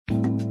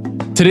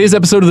Today's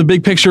episode of The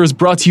Big Picture is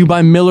brought to you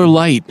by Miller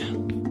Lite.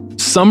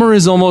 Summer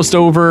is almost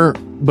over,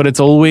 but it's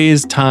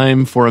always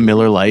time for a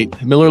Miller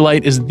Lite. Miller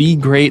Lite is the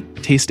great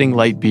tasting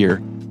light beer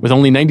with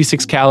only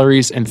 96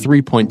 calories and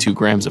 3.2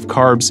 grams of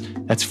carbs.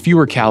 That's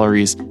fewer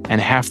calories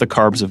and half the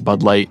carbs of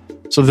Bud Light.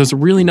 So there's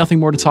really nothing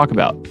more to talk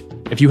about.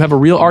 If you have a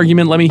real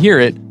argument, let me hear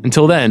it.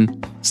 Until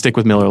then, stick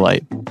with Miller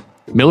Lite.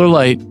 Miller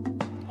Lite,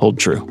 hold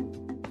true.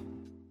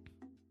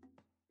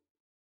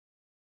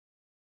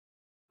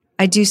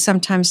 I do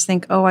sometimes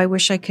think, I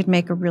wish I could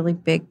make a really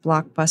big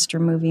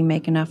blockbuster movie,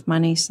 make enough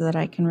money so that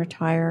I can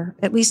retire,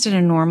 at least at a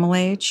normal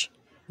age.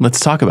 Let's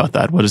talk about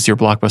that. What is your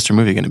blockbuster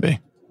movie going to be?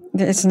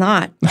 It's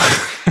not.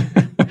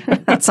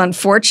 That's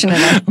unfortunate.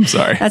 I'm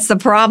sorry. That's the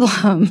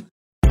problem.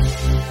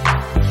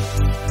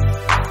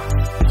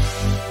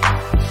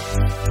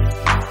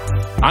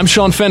 I'm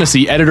Sean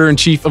Fennessy,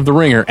 editor-in-chief of The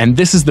Ringer, and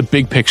this is The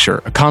Big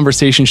Picture, a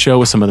conversation show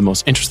with some of the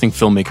most interesting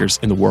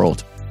filmmakers in the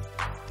world.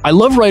 I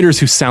love writers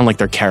who sound like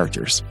their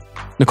characters.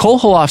 Nicole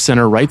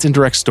Holofcener writes and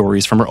directs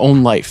stories from her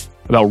own life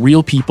about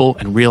real people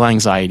and real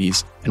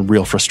anxieties and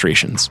real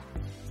frustrations.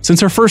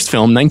 Since her first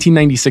film,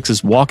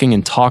 1996's Walking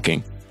and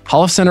Talking,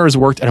 Holofcener has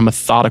worked at a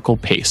methodical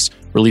pace,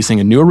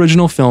 releasing a new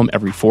original film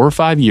every 4 or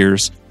 5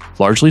 years,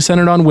 largely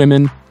centered on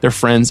women, their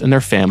friends, and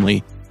their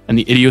family, and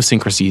the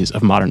idiosyncrasies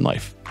of modern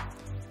life.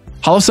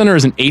 Holofcener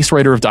is an ace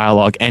writer of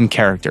dialogue and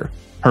character.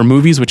 Her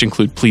movies, which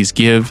include Please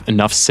Give,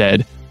 Enough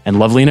Said, and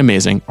Lovely and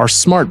Amazing, are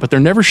smart, but they're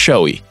never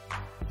showy.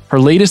 Her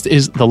latest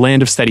is The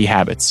Land of Steady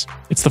Habits.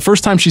 It's the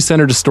first time she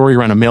centered a story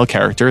around a male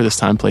character, this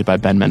time played by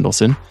Ben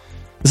Mendelsohn.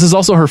 This is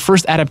also her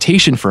first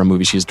adaptation for a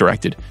movie she's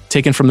directed,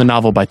 taken from the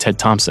novel by Ted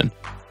Thompson.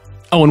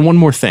 Oh, and one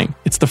more thing.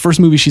 It's the first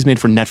movie she's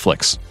made for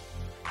Netflix.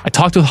 I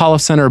talked with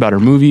Holofcener about her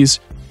movies,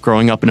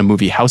 growing up in a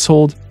movie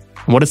household,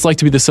 and what it's like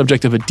to be the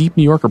subject of a deep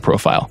New Yorker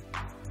profile.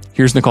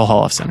 Here's Nicole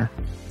Holofcener.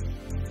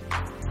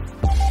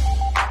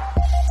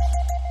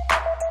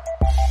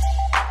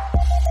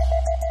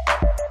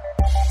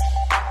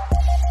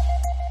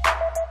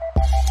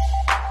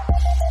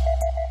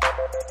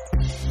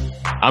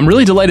 I'm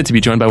really delighted to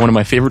be joined by one of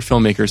my favorite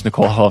filmmakers,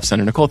 Nicole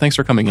Holofcener. Nicole, thanks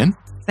for coming in.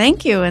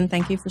 Thank you, and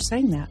thank you for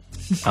saying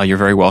that. You're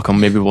very welcome.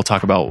 Maybe we'll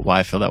talk about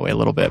why I feel that way a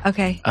little bit.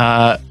 Okay.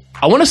 I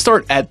want to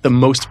start at the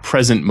most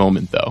present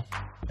moment, though.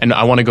 And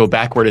I want to go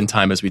backward in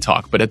time as we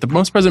talk. But at the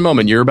most present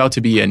moment, you're about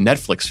to be a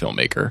Netflix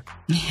filmmaker.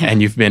 Yeah. And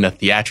you've been a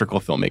theatrical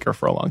filmmaker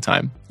for a long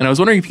time. And I was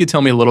wondering if you could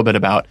tell me a little bit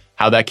about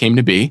how that came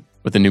to be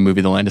with the new movie,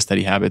 The Land of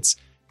Steady Habits,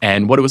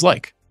 and what it was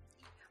like.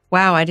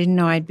 Wow, I didn't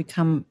know I'd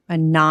become a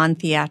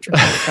non-theatrical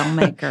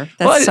filmmaker.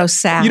 That's so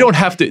sad. You don't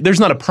have to.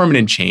 There's not a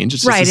permanent change.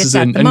 It's just, right, this is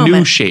a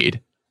new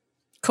shade.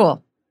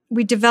 Cool.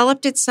 We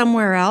developed it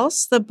somewhere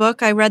else. The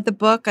book, I read the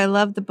book. I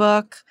loved the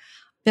book.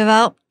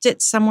 Developed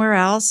it somewhere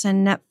else,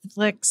 and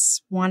Netflix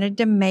wanted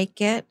to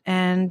make it,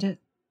 and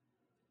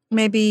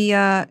maybe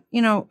a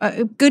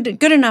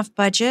good enough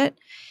budget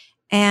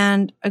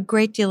and a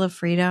great deal of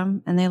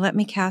freedom, and they let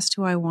me cast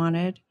who I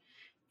wanted,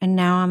 and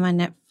now I'm a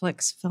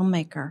Netflix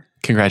filmmaker.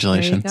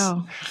 Congratulations. There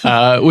you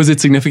go. Was it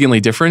significantly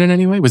different in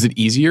any way? Was it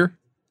easier?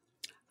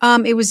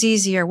 It was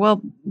easier.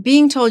 Well,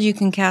 being told you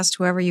can cast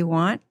whoever you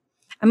want.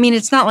 I mean,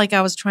 it's not like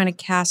I was trying to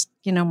cast,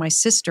 my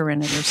sister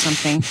in it or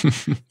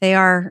something. They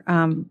are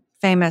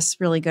famous,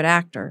 really good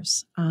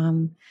actors.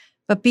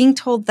 But being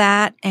told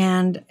that,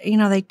 and,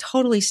 they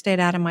totally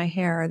stayed out of my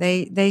hair.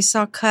 They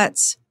saw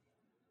cuts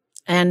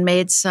and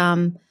made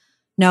some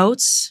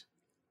notes,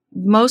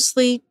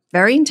 mostly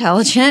very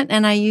intelligent,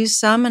 and I used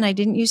some and I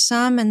didn't use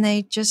some, and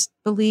they just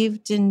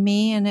believed in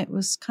me, and it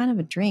was kind of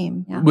a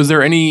dream. Yeah. Was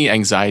there any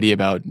anxiety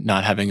about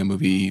not having a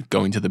movie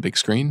going to the big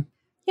screen?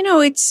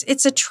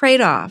 It's a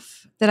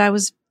trade-off that I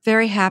was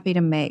very happy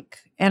to make.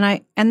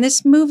 And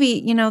this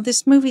movie,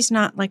 this movie's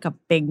not like a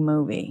big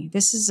movie.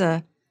 This is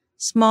a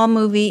small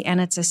movie, and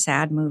it's a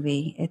sad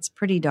movie. It's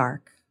pretty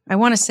dark. I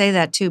want to say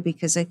that too,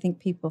 because I think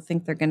people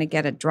think they're going to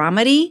get a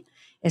dramedy.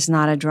 It's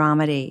not a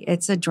dramedy.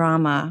 It's a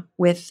drama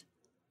with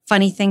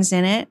funny things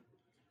in it,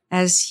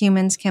 as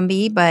humans can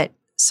be. But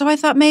so I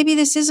thought maybe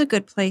this is a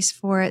good place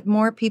for it.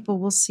 More people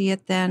will see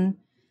it than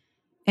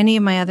any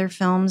of my other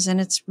films.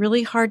 And it's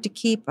really hard to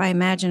keep, I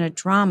imagine, a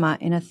drama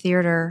in a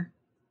theater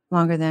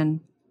longer than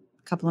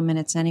a couple of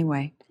minutes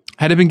anyway.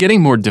 Had it been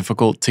getting more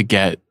difficult to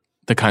get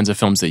the kinds of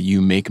films that you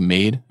make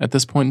made at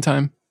this point in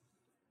time?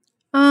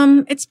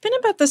 It's been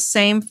about the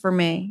same for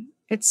me.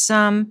 It's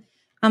I'm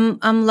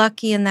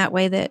lucky in that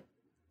way that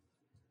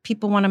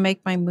people want to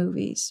make my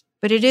movies.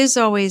 But it is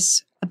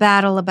always a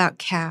battle about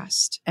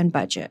cast and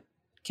budget.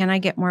 Can I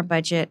get more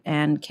budget,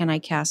 and can I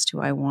cast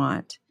who I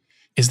want?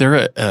 Is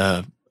there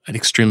an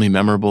extremely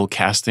memorable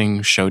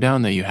casting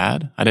showdown that you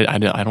had? I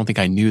don't think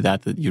I knew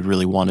that you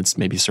really wanted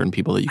maybe certain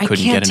people that you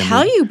couldn't get in a movie. I can't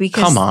tell you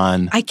because... Come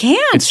on. I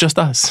can't. It's just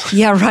us.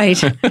 Yeah,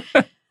 right.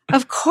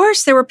 Of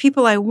course, there were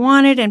people I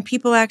wanted, and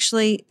people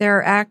actually, there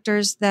are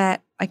actors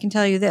that, I can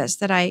tell you this,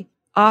 that I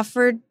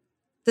offered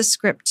the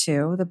script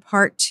to, the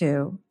part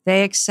to,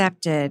 they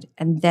accepted,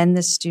 and then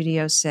the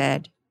studio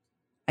said,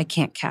 I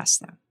can't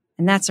cast them.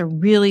 And that's a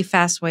really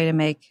fast way to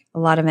make a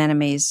lot of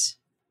enemies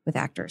with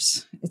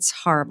actors. It's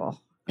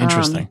horrible.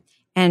 Interesting.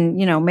 And,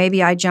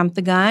 maybe I jumped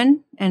the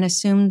gun and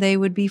assumed they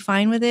would be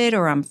fine with it,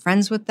 or I'm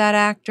friends with that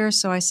actor.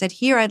 So I said,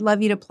 here, I'd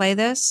love you to play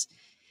this.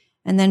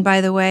 And then,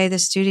 by the way, the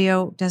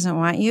studio doesn't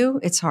want you.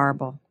 It's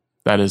horrible.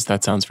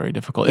 That sounds very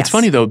difficult. Yes. It's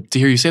funny, though, to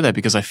hear you say that,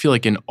 because I feel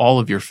like in all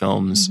of your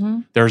films,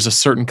 there's a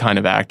certain kind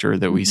of actor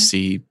that we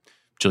see.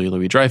 Julia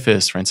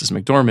Louis-Dreyfus, Frances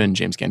McDormand,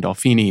 James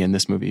Gandolfini, in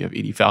this movie of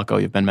Edie Falco,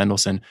 you have Ben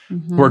Mendelsohn,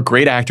 who are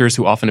great actors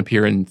who often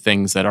appear in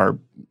things that are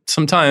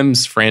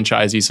sometimes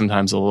franchisey,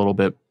 sometimes a little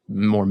bit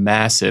more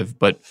massive.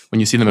 But when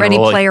you see them in Ready a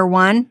role Player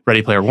One.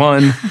 Ready Player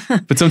One.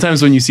 But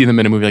sometimes when you see them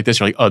in a movie like this,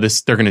 you're like, oh,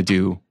 they're going to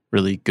do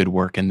really good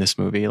work in this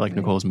movie. Like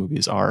Nicole's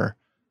movies are.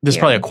 This is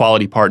probably a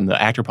quality part, and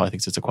the actor probably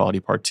thinks it's a quality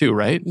part too,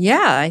 right?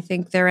 Yeah, I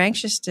think they're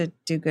anxious to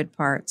do good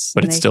parts.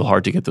 But it's still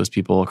hard to get those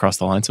people across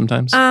the line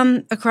sometimes?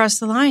 Across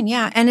the line,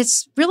 yeah. And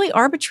it's really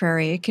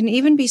arbitrary. It can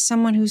even be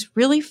someone who's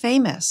really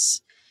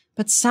famous,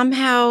 but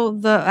somehow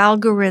the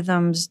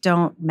algorithms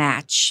don't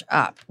match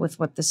up with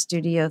what the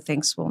studio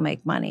thinks will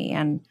make money.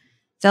 And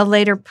they'll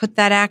later put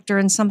that actor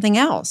in something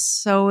else.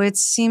 So it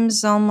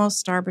seems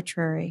almost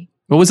arbitrary.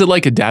 What was it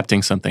like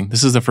adapting something?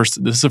 This is the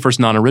first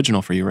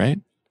non-original for you, right?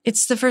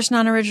 It's the first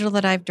non-original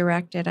that I've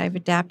directed. I've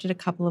adapted a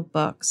couple of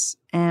books,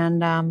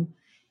 and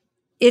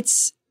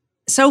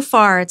so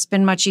far it's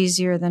been much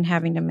easier than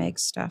having to make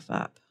stuff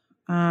up.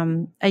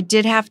 I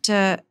did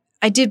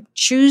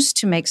choose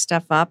to make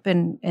stuff up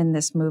in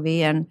this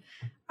movie, and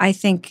I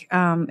think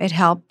it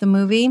helped the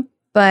movie.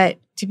 But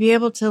to be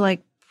able to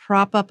like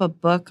prop up a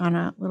book on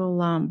a little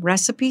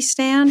recipe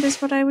stand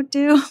is what I would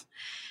do,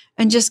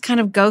 and just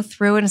kind of go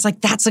through it. And it's like,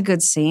 that's a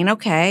good scene.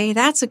 Okay,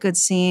 that's a good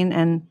scene,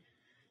 and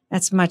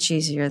that's much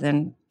easier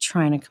than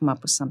trying to come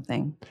up with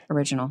something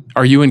original.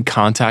 Are you in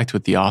contact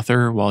with the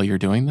author while you're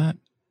doing that?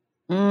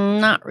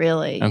 Not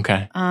really.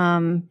 Okay.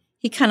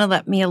 He kind of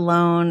let me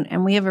alone,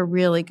 and we have a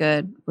really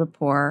good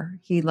rapport.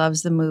 He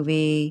loves the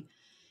movie.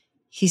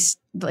 He's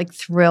like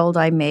thrilled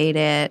I made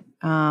it.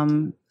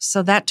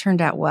 So that turned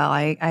out well.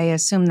 I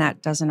assume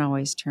that doesn't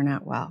always turn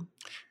out well.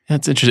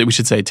 That's interesting. We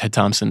should say Ted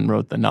Thompson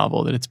wrote the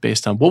novel that it's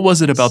based on. What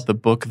was it about the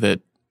book that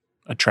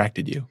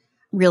attracted you?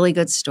 Really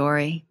good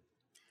story.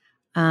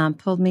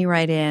 Pulled me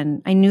right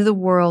in. I knew the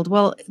world.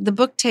 Well, the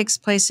book takes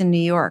place in New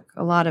York,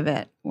 a lot of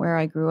it, where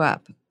I grew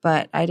up,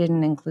 but I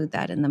didn't include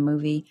that in the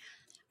movie.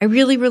 I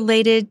really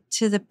related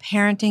to the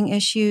parenting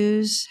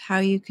issues, how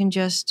you can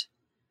just,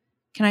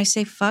 can I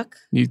say fuck?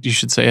 You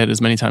should say it as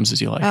many times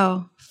as you like.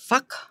 Oh,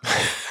 fuck.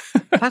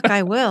 Fuck,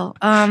 I will.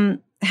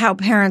 How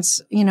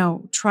parents,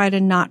 try to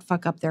not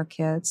fuck up their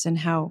kids, and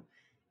how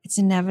it's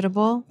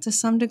inevitable to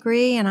some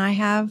degree. And I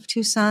have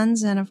 2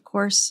 sons, and of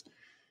course,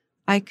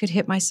 I could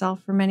hit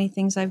myself for many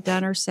things I've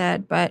done or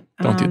said, but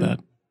don't do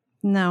that.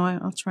 No,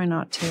 I'll try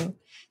not to.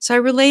 So I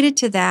related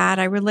to that.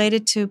 I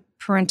related to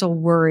parental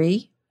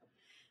worry,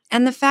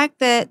 and the fact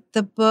that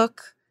the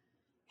book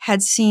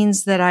had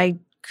scenes that I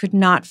could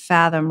not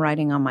fathom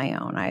writing on my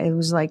own. It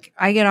was like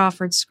I get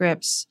offered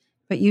scripts,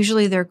 but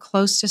usually they're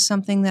close to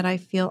something that I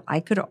feel I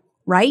could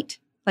write.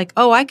 Like,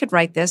 oh, I could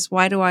write this.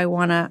 Why do I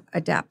want to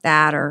adapt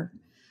that or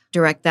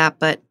direct that?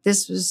 But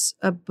this was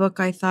a book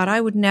I thought I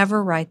would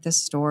never write this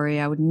story.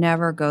 I would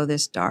never go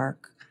this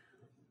dark.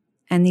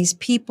 And these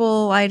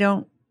people I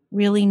don't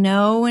really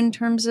know in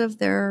terms of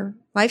their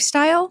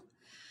lifestyle.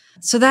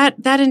 So that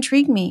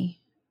intrigued me.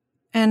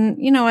 And,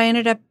 I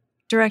ended up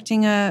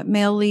directing a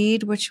male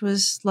lead, which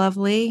was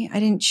lovely. I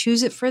didn't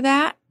choose it for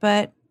that,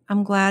 but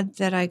I'm glad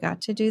that I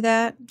got to do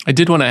that. I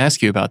did want to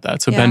ask you about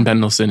that. So Ben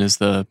Mendelsohn is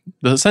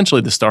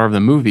essentially the star of the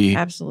movie.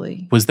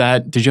 Absolutely.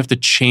 Did you have to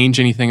change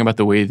anything about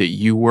the way that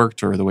you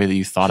worked or the way that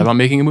you thought about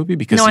making a movie?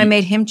 Because I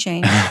made him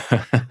change.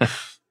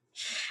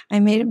 I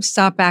made him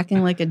stop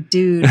acting like a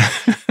dude.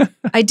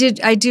 I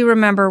do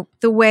remember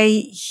the way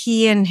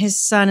he and his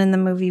son in the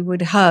movie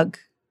would hug.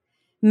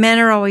 Men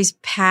are always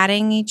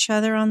patting each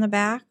other on the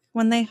back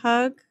when they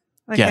hug.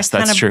 Like yes,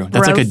 that's true.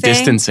 That's like a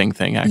distancing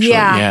thing, actually.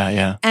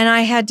 Yeah. And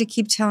I had to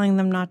keep telling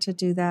them not to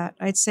do that.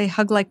 I'd say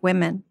hug like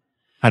women.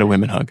 How do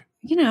women hug?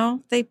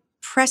 They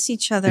press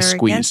each other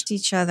against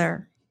each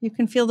other. You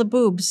can feel the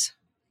boobs.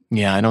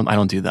 Yeah, I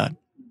don't do that.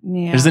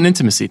 Yeah. There's an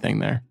intimacy thing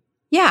there.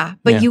 Yeah,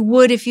 but you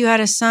would if you had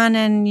a son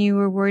and you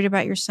were worried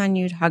about your son,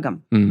 you'd hug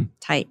him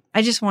tight.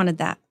 I just wanted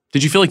that.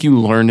 Did you feel like you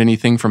learned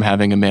anything from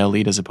having a male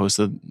lead as opposed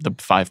to the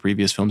 5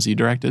 previous films you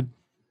directed?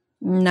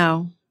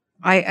 No.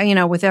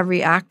 I with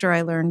every actor,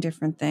 I learned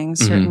different things.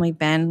 Mm-hmm. Certainly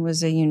Ben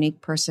was a unique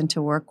person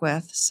to work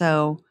with.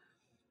 So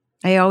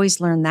I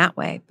always learned that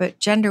way. But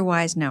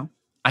gender-wise, no.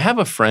 I have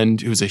a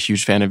friend who's a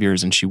huge fan of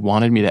yours, and she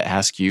wanted me to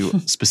ask you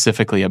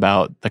specifically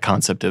about the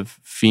concept of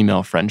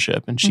female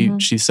friendship. And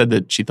she said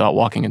that she thought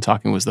Walking and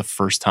Talking was the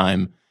first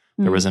time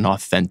there was an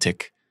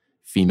authentic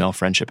female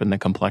friendship and the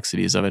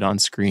complexities of it on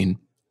screen.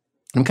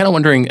 I'm kind of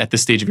wondering at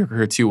this stage of your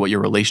career, too, what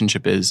your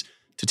relationship is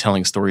to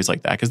telling stories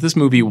like that. Because this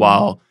movie,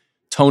 while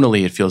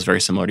tonally it feels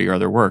very similar to your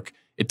other work,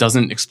 it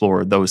doesn't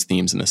explore those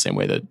themes in the same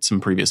way that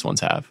some previous ones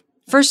have.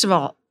 First of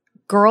all,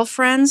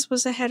 Girlfriends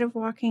was ahead of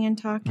Walking and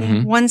Talking.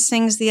 Mm-hmm. One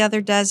sings, the other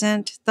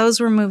doesn't. Those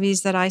were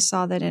movies that I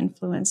saw that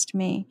influenced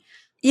me.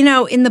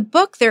 In the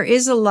book, there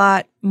is a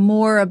lot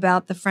more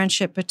about the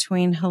friendship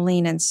between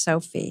Helene and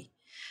Sophie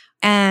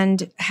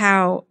and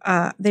how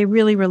they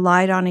really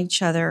relied on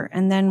each other.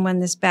 And then when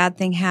this bad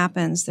thing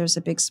happens, there's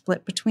a big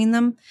split between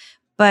them.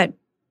 But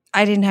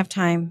I didn't have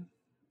time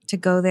to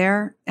go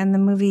there. And the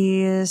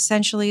movie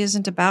essentially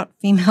isn't about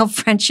female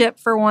friendship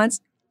for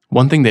once.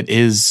 One thing that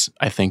is,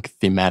 I think,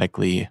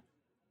 thematically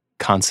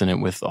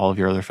consonant with all of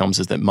your other films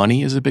is that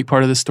money is a big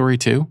part of the story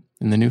too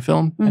in the new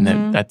film. Mm-hmm.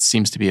 And that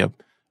seems to be a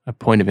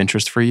point of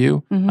interest for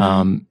you.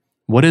 Mm-hmm.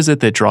 What is it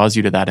that draws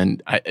you to that?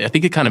 And I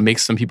think it kind of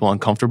makes some people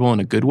uncomfortable in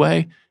a good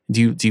way.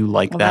 Do you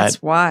like that?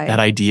 That's why. That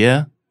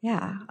idea?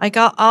 Yeah. Like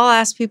I'll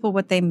ask people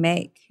what they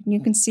make. And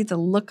you can see the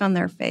look on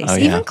their face. Oh,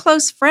 yeah. Even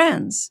close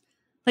friends.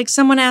 Like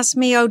someone asked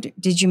me, "Oh,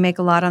 did you make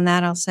a lot on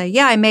that?" I'll say,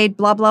 "Yeah, I made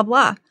blah, blah,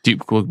 blah."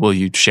 Will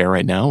you share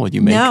right now what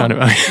you make? No, kind of?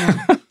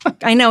 no.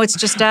 I know it's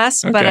just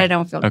us, but I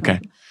don't feel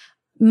comfortable.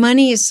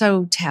 Money is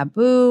so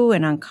taboo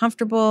and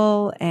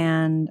uncomfortable.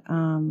 And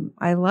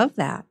I love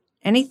that.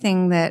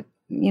 Anything that,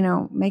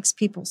 makes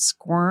people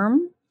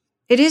squirm.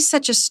 It is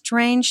such a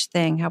strange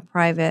thing how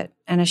private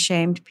and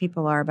ashamed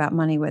people are about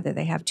money, whether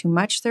they have too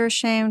much, they're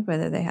ashamed,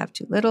 whether they have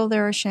too little,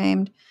 they're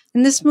ashamed.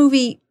 In this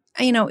movie,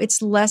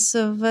 it's less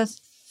of a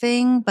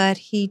thing, but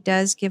he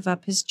does give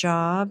up his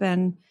job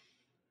and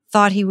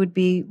thought he would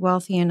be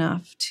wealthy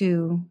enough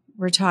to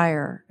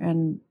retire,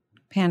 and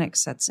panic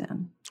sets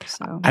in.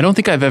 So I don't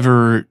think I've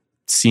ever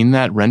seen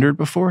that rendered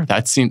before.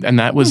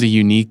 That was a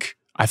unique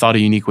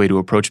way to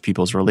approach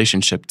people's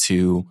relationship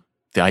to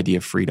the idea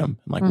of freedom.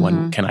 Like,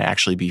 when can I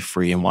actually be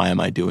free, and why am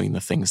I doing the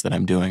things that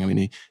I'm doing? I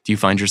mean, do you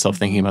find yourself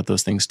thinking about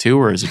those things too,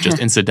 or is it just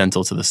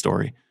incidental to the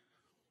story?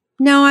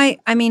 No,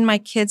 I mean, my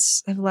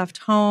kids have left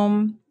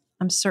home.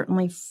 I'm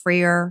certainly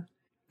freer.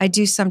 I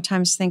do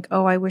sometimes think,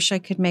 I wish I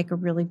could make a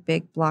really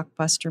big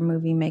blockbuster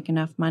movie, make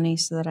enough money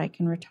so that I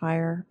can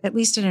retire, at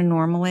least at a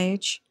normal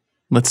age.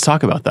 Let's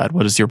talk about that.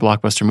 What is your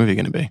blockbuster movie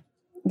going to be?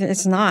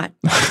 It's not.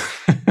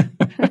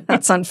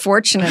 That's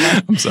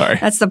unfortunate. I'm sorry.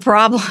 That's the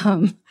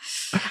problem.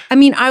 I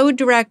mean, I would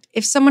direct,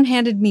 if someone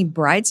handed me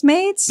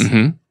Bridesmaids,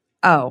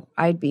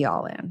 I'd be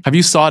all in. Have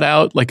you sought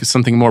out like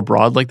something more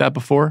broad like that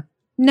before?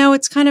 No,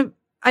 it's kind of,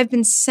 I've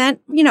been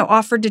sent,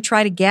 offered to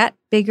try to get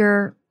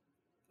bigger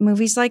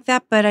movies like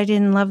that, but I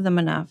didn't love them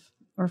enough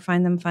or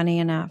find them funny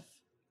enough.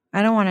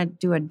 I don't want to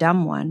do a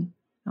dumb one.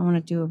 I want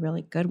to do a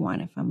really good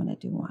one if I'm going to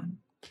do one.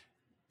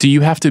 Do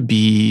you have to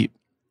be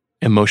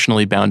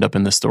emotionally bound up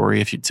in the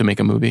story to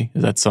make a movie?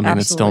 Is that something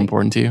that's still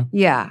important to you?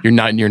 Yeah. You're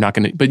not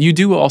going to, but you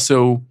do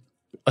also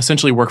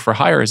essentially work for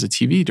hire as a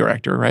TV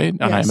director, right? And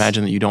Yes. I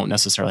imagine that you don't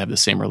necessarily have the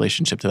same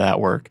relationship to that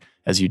work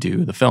as you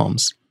do the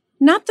films.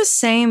 Not the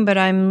same, but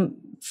I'm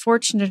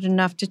fortunate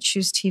enough to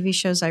choose TV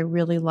shows I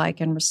really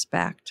like and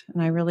respect.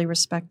 And I really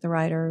respect the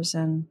writers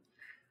and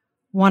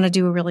want to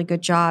do a really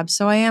good job.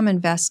 So I am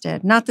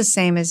invested. Not the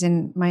same as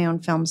in my own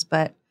films,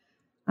 but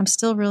I'm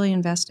still really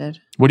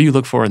invested. What do you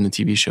look for in the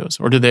TV shows?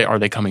 Or are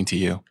they coming to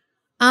you?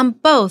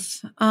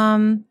 Both.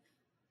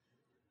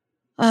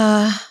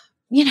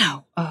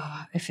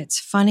 If it's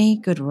funny,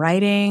 good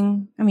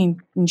writing. I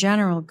mean, in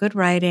general, good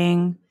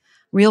writing,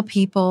 real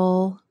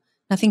people,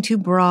 nothing too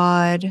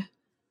broad,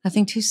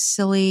 nothing too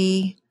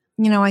silly.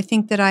 I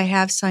think that I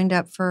have signed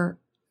up for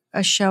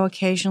a show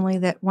occasionally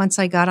that once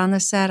I got on the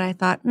set, I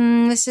thought,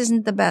 this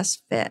isn't the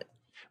best fit.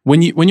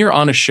 When you're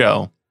on a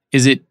show,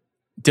 is it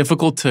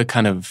difficult to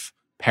kind of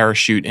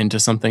parachute into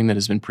something that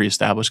has been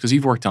pre-established? Because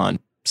you've worked on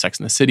Sex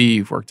and the City,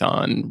 you've worked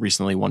on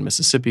recently One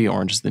Mississippi,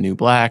 Orange is the New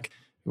Black,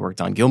 you worked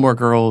on Gilmore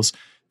Girls.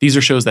 These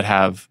are shows that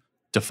have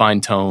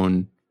defined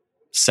tone,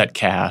 set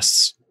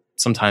casts,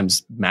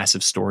 sometimes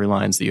massive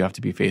storylines that you have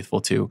to be faithful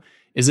to.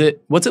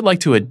 What's it like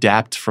to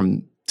adapt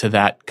to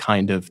that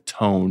kind of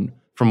tone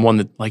from one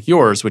that like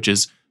yours, which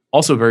is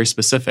also very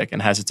specific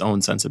and has its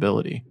own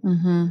sensibility?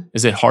 Mm-hmm.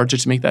 Is it hard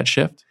to make that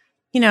shift?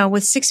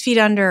 With 6 Feet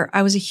Under,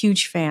 I was a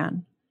huge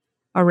fan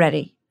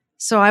already.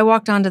 So I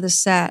walked onto the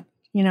set,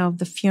 of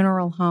the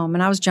funeral home,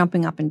 and I was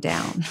jumping up and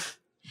down.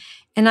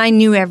 And I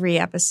knew every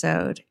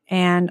episode,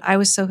 and I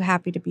was so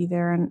happy to be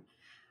there. And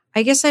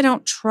I guess I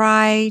don't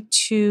try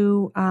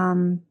to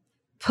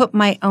put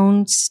my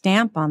own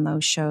stamp on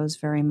those shows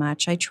very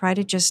much. I try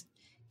to just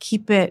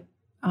keep it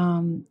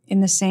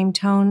in the same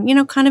tone,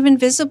 kind of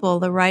invisible.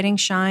 The writing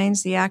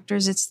shines, the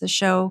actors, it's the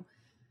show.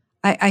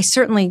 I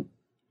certainly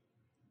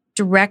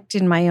direct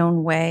in my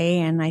own way,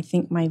 and I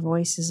think my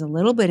voice is a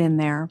little bit in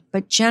there.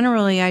 But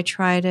generally, I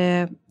try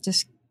to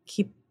just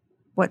keep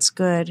what's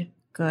good.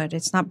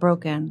 It's not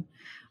broken.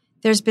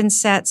 There's been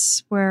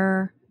sets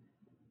where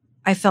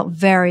I felt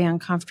very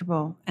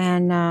uncomfortable,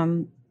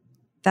 and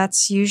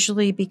that's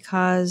usually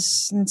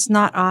because it's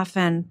not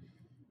often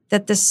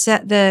that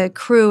the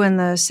crew and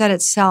the set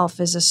itself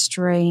is a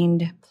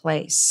strained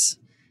place.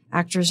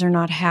 Actors are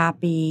not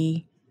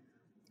happy.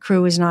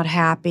 Crew is not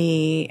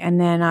happy. And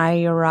then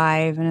I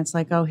arrive and it's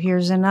like, oh,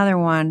 here's another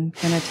one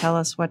going to tell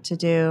us what to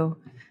do.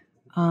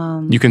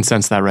 You can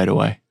sense that right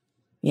away.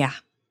 Yeah.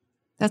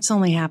 That's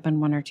only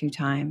happened 1 or 2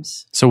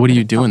 times. So what do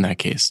you do in that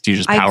case? Do you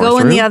just power through? I go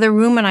in the other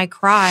room and I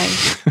cry.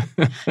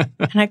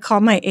 And I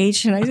call my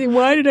agent. I say,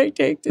 why did I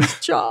take this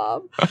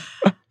job?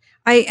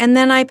 And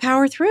then I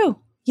power through.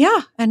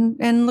 Yeah.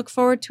 And look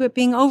forward to it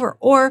being over.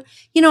 Or,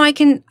 I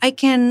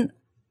can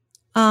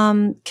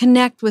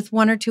connect with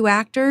one or two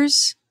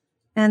actors,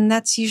 and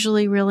that's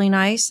usually really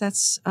nice.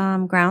 That's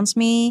grounds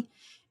me.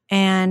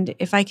 And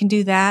if I can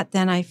do that,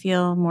 then I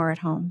feel more at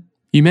home.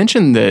 You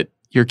mentioned that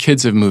your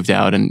kids have moved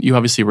out, and you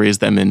obviously raised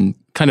them in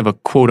kind of a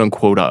quote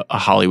unquote a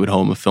Hollywood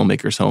home, a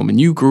filmmaker's home, and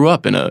you grew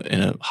up in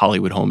a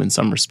Hollywood home in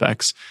some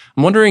respects.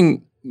 I'm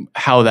wondering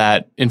how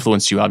that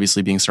influenced you,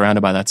 obviously being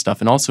surrounded by that stuff,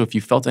 and also if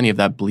you felt any of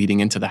that bleeding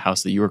into the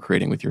house that you were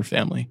creating with your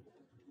family.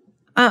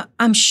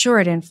 I'm sure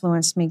it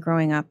influenced me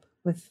growing up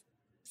with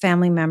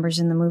family members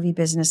in the movie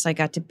business. I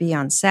got to be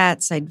on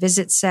sets. I'd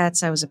visit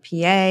sets. I was a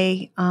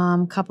PA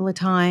a couple of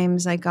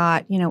times. I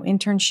got,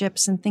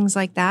 internships and things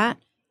like that.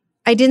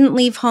 I didn't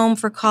leave home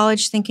for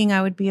college thinking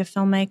I would be a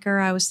filmmaker.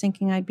 I was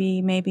thinking I'd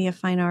be maybe a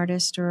fine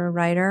artist or a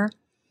writer,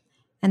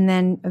 and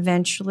then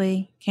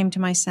eventually came to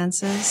my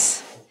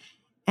senses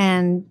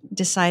and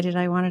decided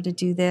I wanted to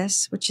do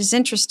this, which is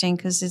interesting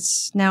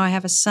because now I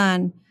have a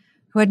son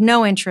who had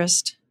no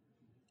interest.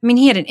 I mean,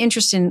 he had an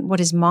interest in what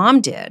his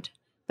mom did,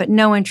 but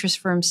no interest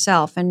for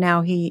himself. And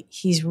now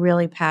he's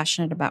really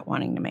passionate about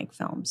wanting to make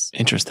films.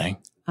 Interesting.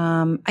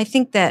 I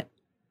think that,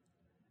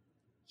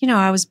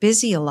 I was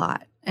busy a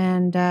lot,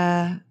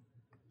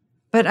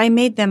 but I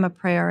made them a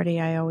priority.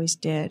 I always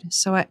did.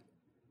 So I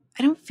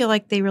don't feel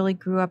like they really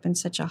grew up in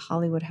such a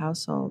Hollywood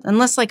household,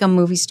 unless like a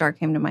movie star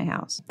came to my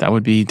house. That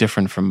would be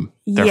different from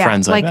their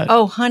friends, I bet.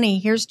 Oh, honey,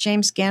 here's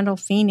James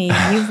Gandolfini.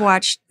 You've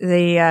watched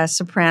The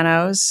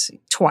Sopranos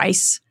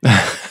twice.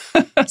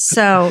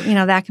 So,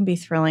 that can be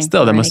thrilling.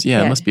 Still, it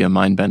must be a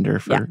mind bender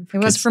for it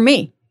kids. was for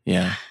me.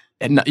 Yeah.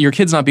 And your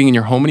kids not being in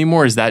your home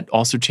anymore, is that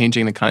also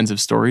changing the kinds of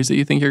stories that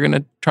you think you're going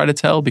to try to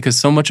tell? Because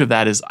so much of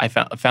that is, I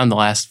found the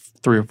last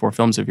 3 or 4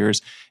 films of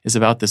yours is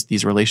about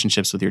these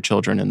relationships with your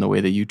children and the way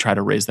that you try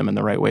to raise them in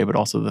the right way, but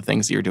also the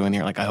things that you're doing.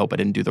 You're like, I hope I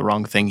didn't do the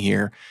wrong thing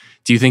here.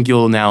 Do you think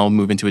you'll now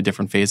move into a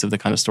different phase of the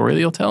kind of story that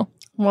you'll tell?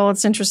 Well,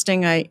 it's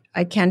interesting. I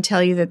can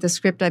tell you that the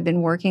script I've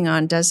been working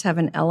on does have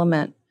an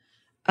element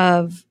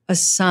of a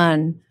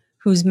son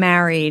who's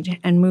married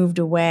and moved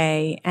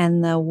away,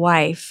 and the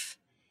wife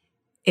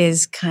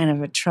is kind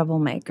of a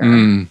troublemaker.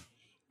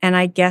 And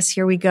I guess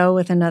here we go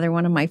with another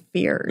one of my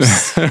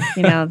fears,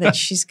 that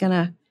she's going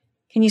to,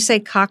 can you say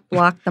cock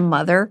block the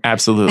mother?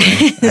 Absolutely.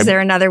 Is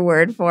there another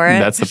word for it?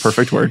 That's the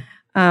perfect word.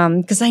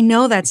 Because I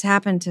know that's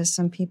happened to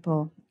some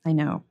people I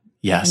know.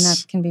 Yes. And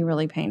that can be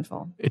really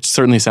painful. It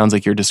certainly sounds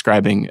like you're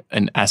describing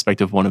an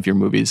aspect of one of your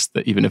movies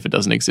that even if it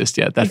doesn't exist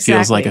yet, that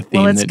feels like a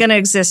theme. Well, it's going to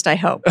exist, I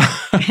hope.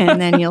 And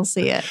then you'll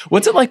see it.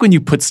 What's it like when you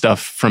put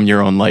stuff from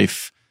your own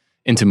life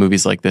into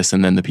movies like this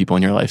and then the people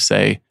in your life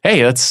say,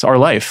 hey, that's our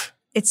life?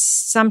 It's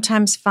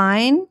sometimes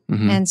fine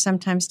and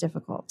sometimes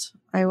difficult.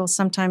 I will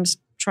sometimes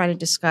try to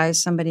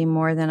disguise somebody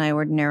more than I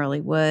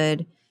ordinarily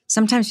would.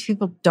 Sometimes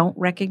people don't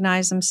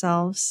recognize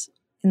themselves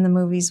in the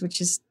movies,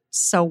 which is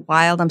so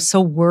wild. I'm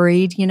so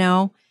worried,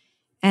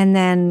 and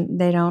then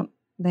they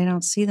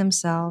don't see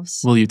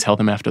themselves. Will you tell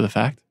them after the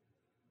fact?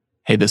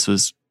 Hey, this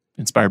was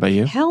inspired by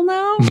you? Hell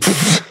no.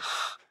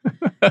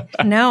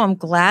 No, I'm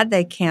glad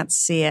they can't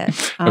see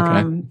it.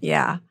 Okay.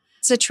 Yeah.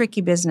 It's a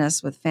tricky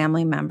business with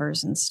family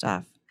members and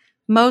stuff.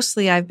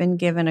 Mostly I've been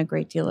given a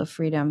great deal of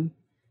freedom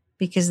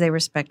because they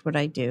respect what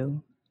I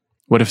do.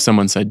 What if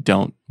someone said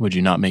don't? Would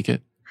you not make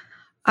it?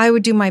 I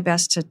would do my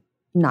best to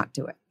not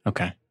do it.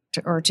 Okay.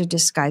 Or to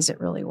disguise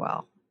it really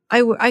well.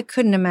 I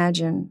couldn't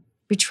imagine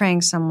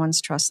betraying someone's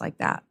trust like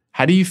that.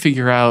 How do you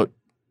figure out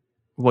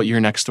what your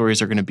next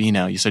stories are going to be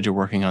now? You said you're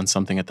working on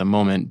something at the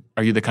moment.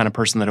 Are you the kind of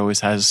person that always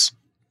has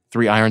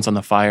 3 irons on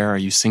the fire? Are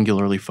you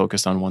singularly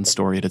focused on one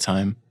story at a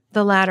time?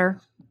 The latter.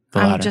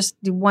 I'm just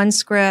one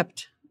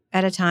script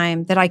at a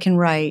time that I can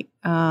write.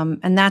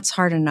 And that's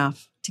hard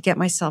enough to get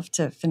myself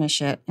to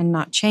finish it and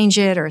not change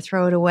it or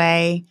throw it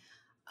away.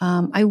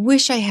 I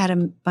wish I had a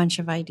bunch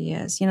of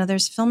ideas.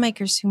 There's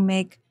filmmakers who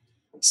make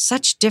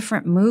such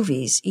different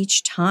movies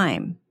each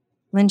time.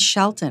 Lynn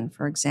Shelton,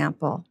 for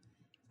example.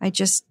 I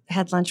just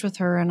had lunch with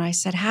her and I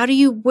said, how do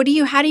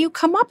you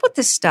come up with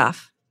this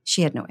stuff?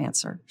 She had no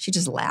answer. She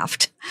just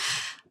laughed.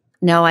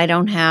 No, I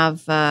don't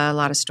have a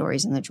lot of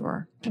stories in the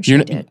drawer. I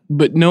did.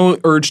 But no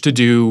urge to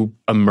do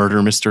a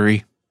murder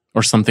mystery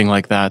or something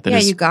like that.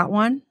 You got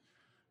one?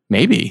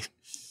 Maybe.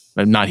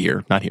 But not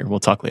here. We'll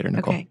talk later,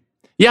 Nicole. Okay.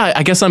 Yeah,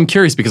 I guess I'm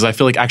curious because I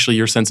feel like actually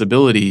your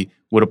sensibility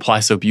would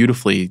apply so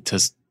beautifully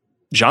to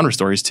genre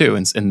stories too,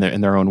 in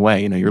their own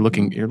way. You're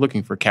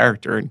looking for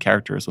character, and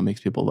character is what makes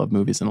people love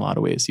movies in a lot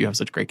of ways. You have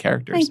such great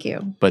characters. Thank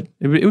you. But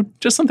it was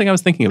just something I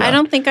was thinking about. I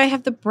don't think I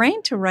have the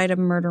brain to write a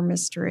murder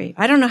mystery.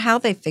 I don't know how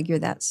they figure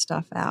that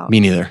stuff out.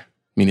 Me neither.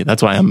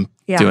 That's why I'm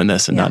doing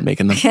this and not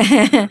making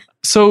them.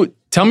 So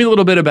tell me a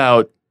little bit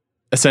about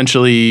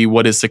essentially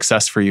what is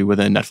success for you with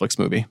a Netflix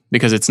movie,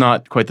 because it's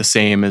not quite the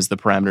same as the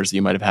parameters that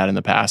you might have had in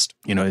the past.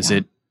 Is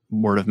it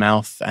word of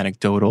mouth,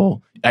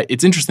 anecdotal?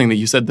 It's interesting that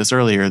you said this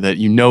earlier, that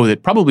that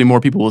probably more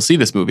people will see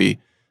this movie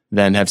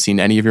than have seen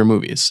any of your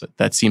movies.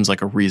 That seems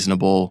like a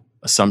reasonable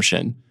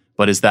assumption.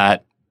 But is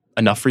that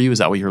enough for you? Is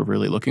that what you're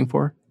really looking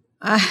for?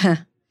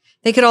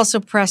 They could also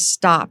press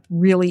stop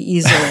really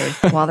easily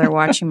while they're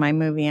watching my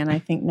movie. And I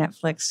think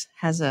Netflix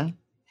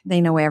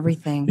they know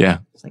everything. Yeah.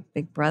 It's like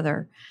Big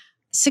Brother.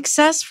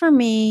 Success for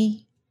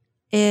me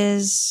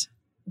is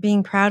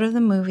being proud of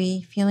the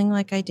movie, feeling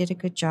like I did a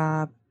good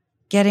job,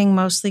 getting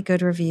mostly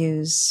good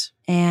reviews,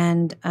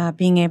 and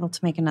being able to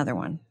make another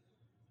one.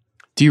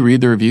 Do you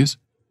read the reviews?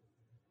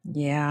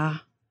 Yeah.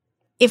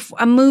 If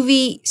a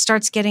movie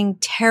starts getting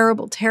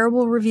terrible,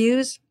 terrible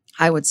reviews,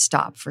 I would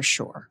stop for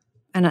sure.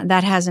 And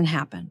that hasn't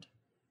happened.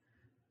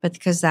 But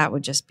because that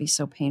would just be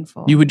so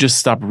painful. You would just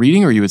stop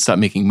reading, or you would stop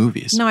making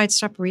movies? No, I'd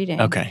stop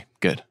reading. Okay,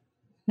 good.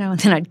 No, and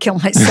then I'd kill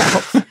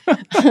myself.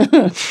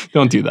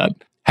 Don't do that.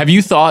 Have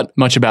you thought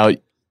much about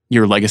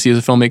your legacy as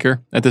a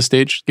filmmaker at this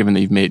stage, given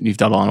that you've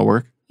done a lot of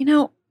work? You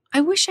know,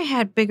 I wish I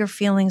had bigger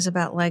feelings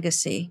about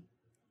legacy.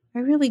 I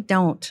really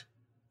don't.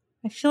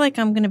 I feel like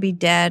I'm going to be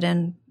dead,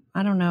 and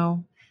I don't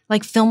know,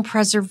 like film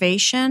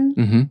preservation.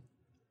 Mm-hmm.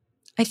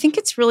 I think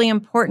it's really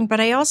important,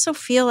 but I also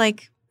feel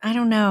like, I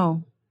don't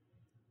know,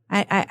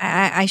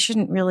 I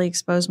shouldn't really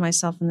expose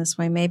myself in this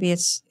way. Maybe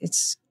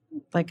it's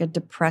like a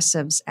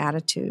depressive's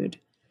attitude.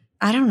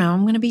 I don't know.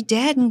 I'm going to be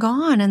dead and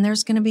gone, and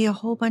there's going to be a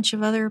whole bunch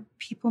of other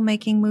people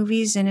making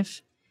movies, and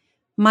if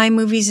my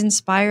movies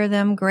inspire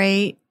them,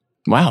 great.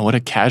 Wow, what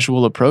a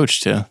casual approach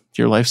to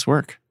your life's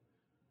work.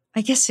 I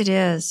guess it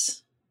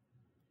is.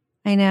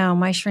 I know.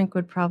 My shrink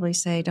would probably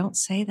say, don't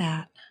say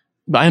that.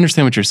 But I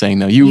understand what you're saying,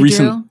 though. You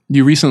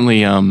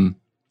recently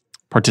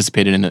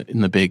participated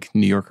in the big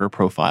New Yorker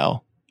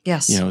profile.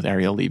 Yes. With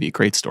Ariel Levy.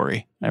 Great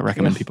story. I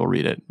recommend people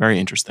read it. Very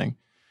interesting.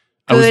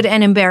 Good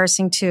and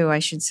embarrassing, too, I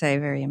should say.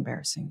 Very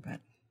embarrassing. But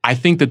I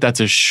think that's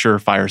a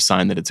surefire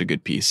sign that it's a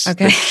good piece.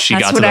 Okay. She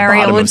That's got what to the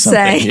Ariel bottom would of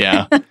something. say.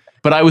 Yeah.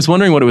 But I was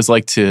wondering what it was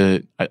like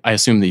I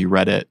assume that you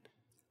read it,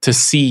 to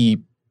see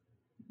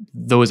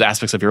those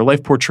aspects of your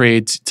life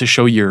portrayed, to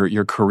show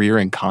your career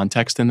in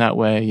context in that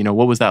way.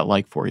 What was that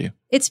like for you?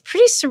 It's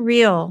pretty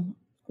surreal.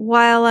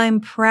 While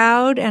I'm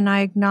proud and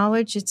I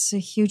acknowledge it's a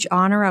huge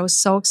honor, I was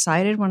so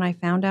excited when I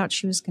found out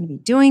she was going to be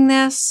doing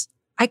this.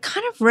 I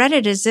kind of read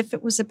it as if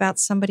it was about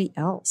somebody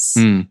else,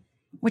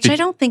 which I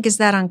don't think is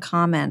that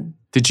uncommon.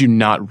 Did you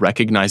not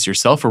recognize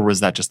yourself, or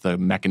was that just the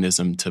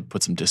mechanism to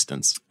put some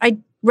distance? I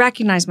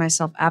recognize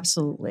myself,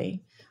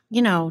 absolutely.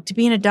 To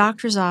be in a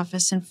doctor's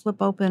office and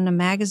flip open a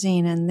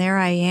magazine and there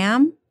I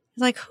am.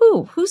 Like,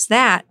 who's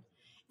that?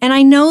 And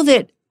I know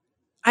that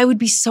I would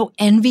be so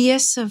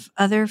envious of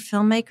other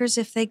filmmakers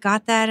if they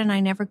got that, and I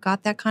never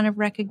got that kind of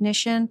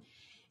recognition.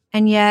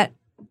 And yet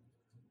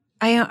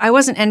I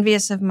wasn't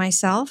envious of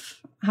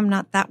myself. I'm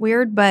not that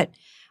weird, but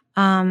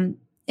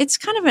it's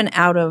kind of an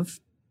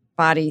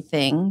out-of-body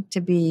thing to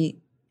be.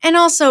 And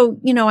also,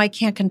 I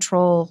can't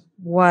control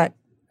what,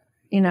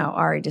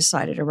 Ari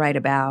decided to write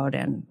about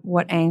and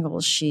what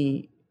angles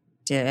she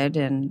did.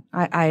 And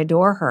I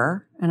adore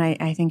her, and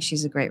I think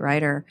she's a great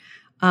writer.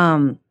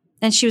 And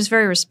she was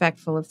very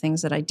respectful of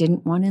things that I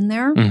didn't want in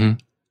there. Mm-hmm.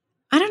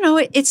 I don't know.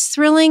 It's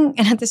thrilling.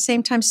 And at the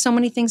same time, so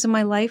many things in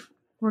my life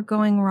were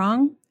going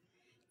wrong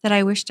that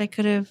I wished I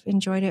could have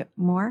enjoyed it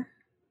more.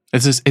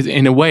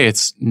 In a way,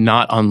 it's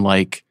not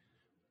unlike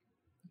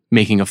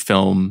making a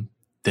film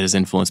that is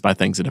influenced by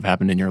things that have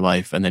happened in your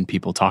life, and then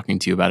people talking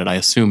to you about it. I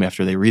assume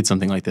after they read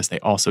something like this, they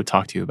also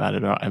talk to you about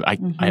it.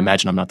 I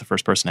imagine I'm not the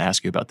first person to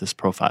ask you about this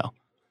profile.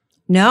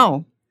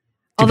 No.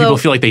 Do people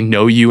feel like they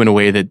know you in a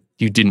way that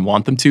you didn't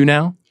want them to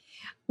now?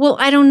 Well,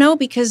 I don't know,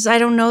 because I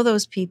don't know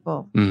those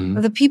people.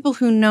 Mm-hmm. The people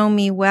who know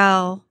me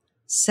well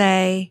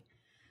say,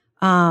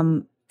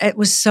 it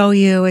was so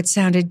you. It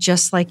sounded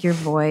just like your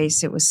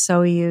voice. It was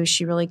so you.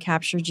 She really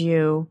captured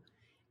you.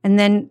 And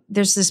then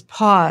there's this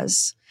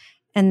pause,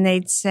 and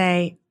they'd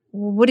say,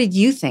 well, what did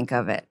you think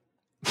of it?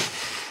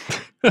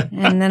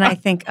 And then I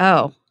think,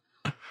 oh,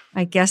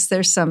 I guess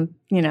there's some,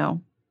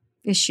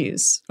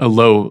 issues. A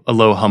low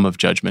hum of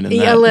judgment in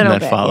that, a little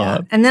bit,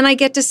 follow-up. Yeah. And then I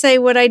get to say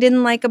what I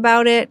didn't like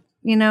about it,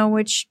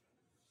 which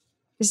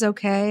is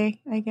okay,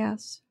 I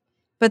guess.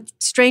 But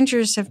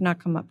strangers have not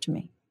come up to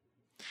me.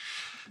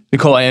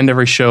 Nicole, I end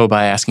every show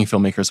by asking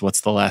filmmakers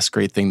what's the last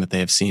great thing that they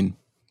have seen.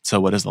 So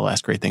what is the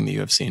last great thing that you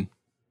have seen?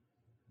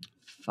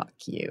 Fuck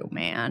you,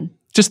 man.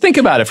 Just think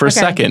about it for a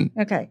second.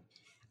 Okay.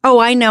 Oh,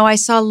 I know. I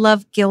saw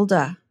Love,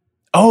 Gilda.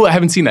 Oh, I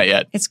haven't seen that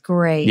yet. It's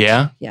great.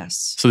 Yeah?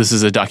 Yes. So this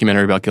is a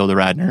documentary about Gilda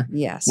Radner.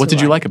 Yes. What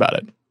did you like about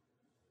it?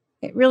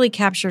 It really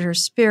captured her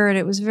spirit.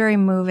 It was very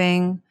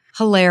moving,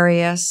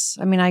 hilarious.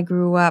 I mean, I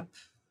grew up,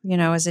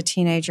 as a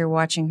teenager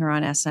watching her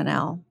on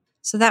SNL.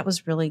 So it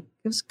was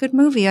a good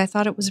movie. I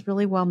thought it was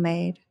really well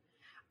made.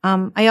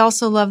 I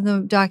also love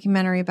the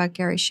documentary about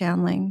Gary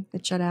Shandling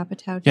that Judd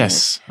Apatow did.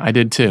 Yes, I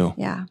did too.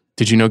 Yeah.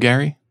 Did you know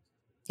Gary?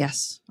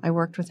 Yes, I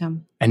worked with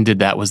him. And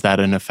was that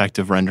an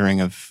effective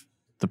rendering of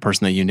the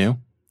person that you knew?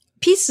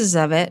 Pieces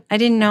of it. I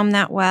didn't know him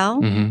that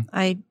well. Mm-hmm.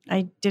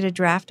 I did a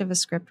draft of a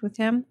script with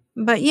him.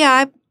 But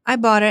yeah, I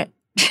bought it.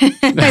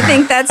 I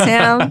think that's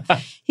him.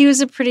 He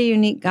was a pretty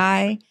unique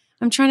guy.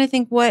 I'm trying to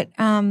think what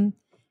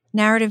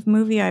narrative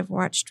movie I've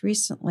watched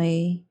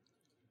recently.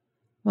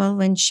 Well,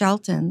 Lynn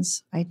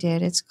Shelton's I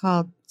did. It's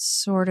called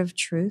Sword of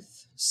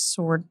Truth.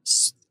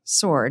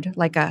 Sword,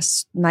 like a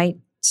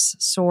knight's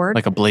sword.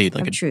 Like a blade.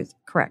 Like of a truth.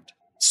 Correct.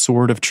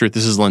 Sword of Truth.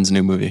 This is Lynn's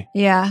new movie.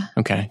 Yeah.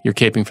 Okay. You're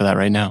caping for that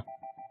right now.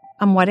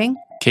 I'm wedding?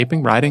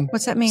 Caping? Riding?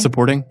 What's that mean?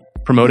 Supporting?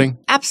 Promoting?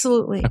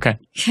 Absolutely. Okay.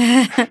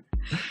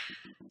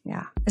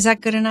 Yeah. Is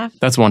that good enough?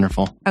 That's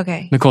wonderful.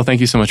 Okay. Nicole,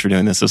 thank you so much for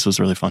doing this. This was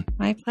really fun.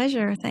 My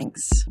pleasure.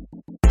 Thanks.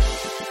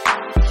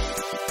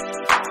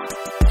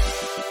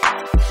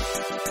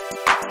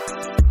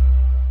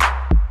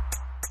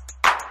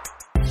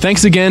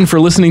 Thanks again for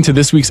listening to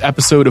this week's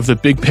episode of The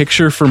Big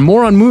Picture. For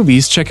more on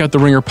movies, check out the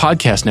Ringer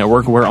Podcast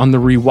Network, where on The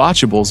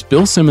Rewatchables,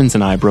 Bill Simmons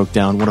and I broke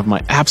down one of my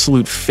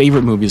absolute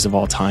favorite movies of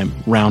all time,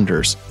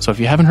 Rounders. So if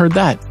you haven't heard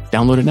that,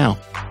 download it now.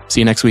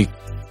 See you next week.